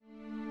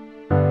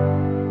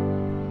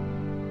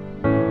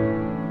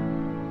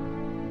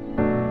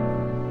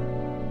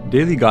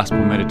Daily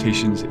Gospel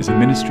Meditations is a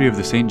ministry of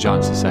the St.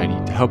 John Society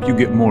to help you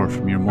get more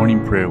from your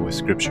morning prayer with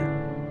Scripture.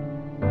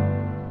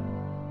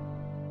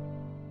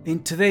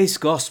 In today's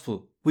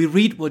Gospel, we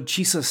read what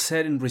Jesus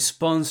said in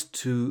response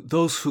to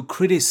those who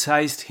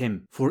criticized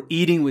him for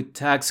eating with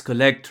tax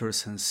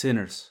collectors and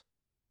sinners.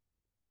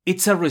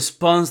 It's a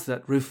response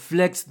that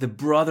reflects the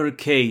broader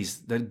case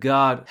that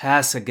God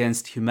has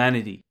against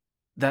humanity,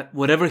 that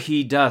whatever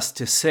he does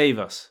to save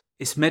us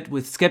is met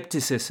with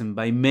skepticism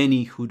by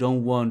many who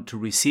don't want to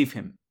receive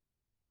him.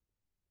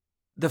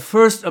 The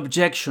first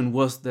objection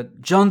was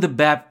that John the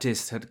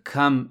Baptist had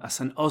come as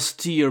an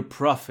austere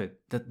prophet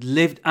that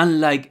lived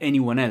unlike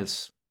anyone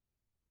else.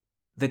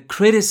 The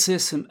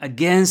criticism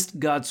against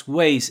God's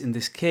ways in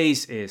this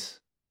case is,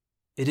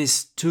 it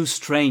is too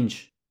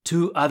strange,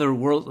 too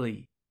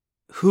otherworldly.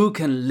 Who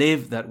can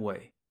live that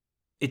way?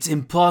 It's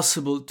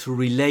impossible to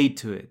relate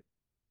to it.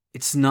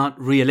 It's not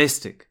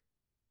realistic.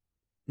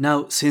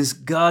 Now, since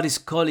God is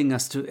calling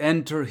us to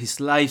enter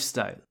his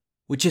lifestyle,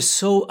 which is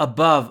so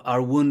above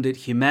our wounded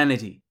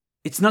humanity,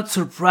 it's not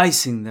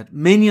surprising that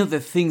many of the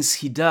things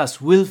he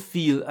does will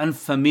feel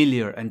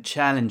unfamiliar and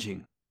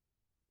challenging.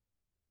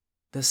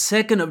 The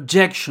second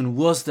objection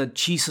was that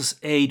Jesus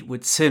ate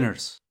with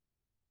sinners.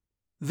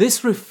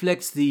 This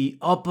reflects the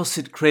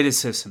opposite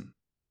criticism.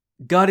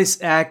 God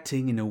is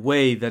acting in a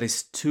way that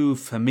is too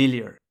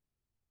familiar.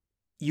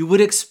 You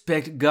would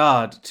expect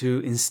God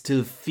to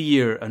instill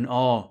fear and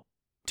awe,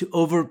 to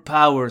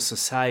overpower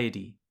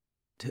society,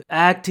 to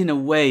act in a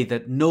way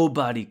that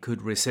nobody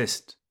could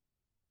resist.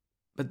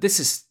 But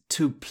this is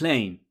too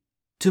plain,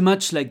 too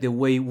much like the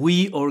way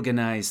we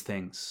organize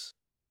things.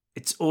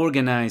 It's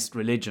organized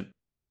religion.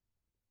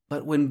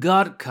 But when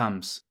God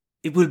comes,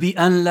 it will be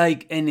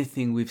unlike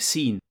anything we've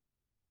seen.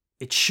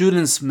 It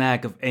shouldn't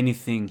smack of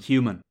anything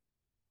human.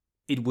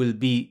 It will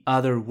be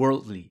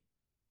otherworldly.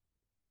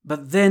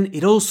 But then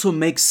it also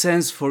makes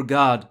sense for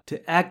God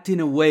to act in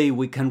a way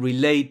we can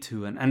relate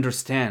to and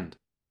understand.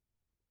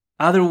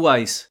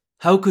 Otherwise,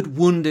 how could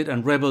wounded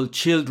and rebel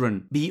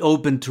children be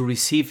open to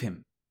receive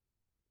him?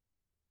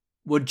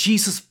 What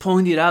Jesus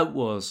pointed out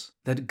was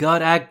that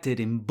God acted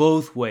in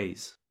both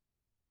ways.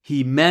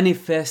 He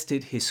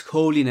manifested his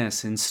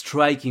holiness in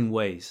striking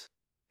ways.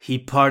 He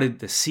parted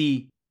the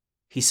sea.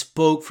 He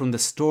spoke from the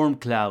storm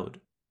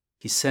cloud.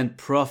 He sent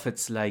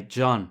prophets like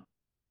John.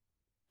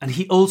 And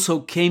he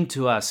also came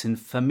to us in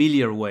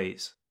familiar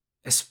ways,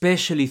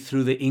 especially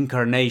through the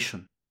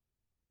incarnation.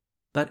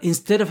 But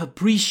instead of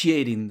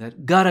appreciating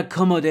that God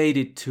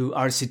accommodated to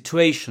our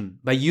situation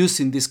by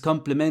using these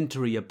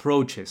complementary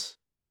approaches,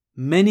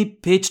 many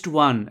pitched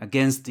one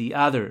against the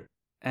other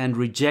and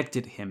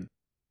rejected him.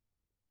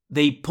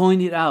 They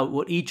pointed out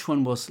what each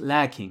one was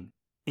lacking,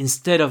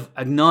 instead of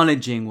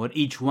acknowledging what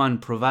each one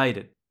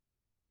provided.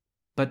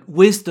 But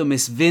wisdom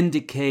is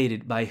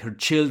vindicated by her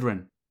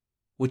children,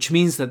 which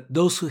means that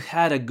those who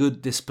had a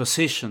good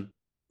disposition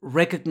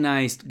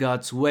recognized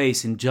God's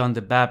ways in John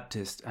the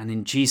Baptist and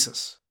in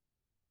Jesus.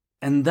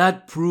 And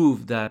that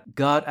proved that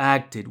God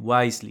acted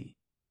wisely.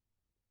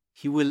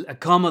 He will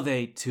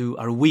accommodate to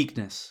our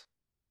weakness,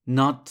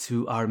 not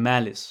to our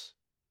malice.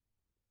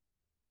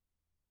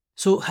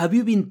 So, have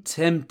you been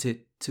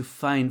tempted to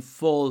find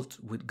fault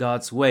with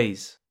God's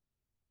ways?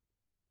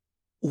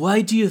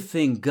 Why do you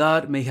think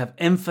God may have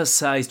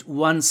emphasized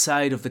one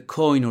side of the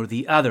coin or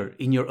the other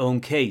in your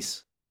own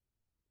case?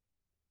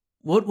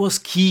 What was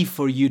key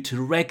for you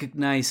to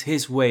recognize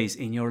his ways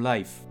in your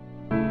life?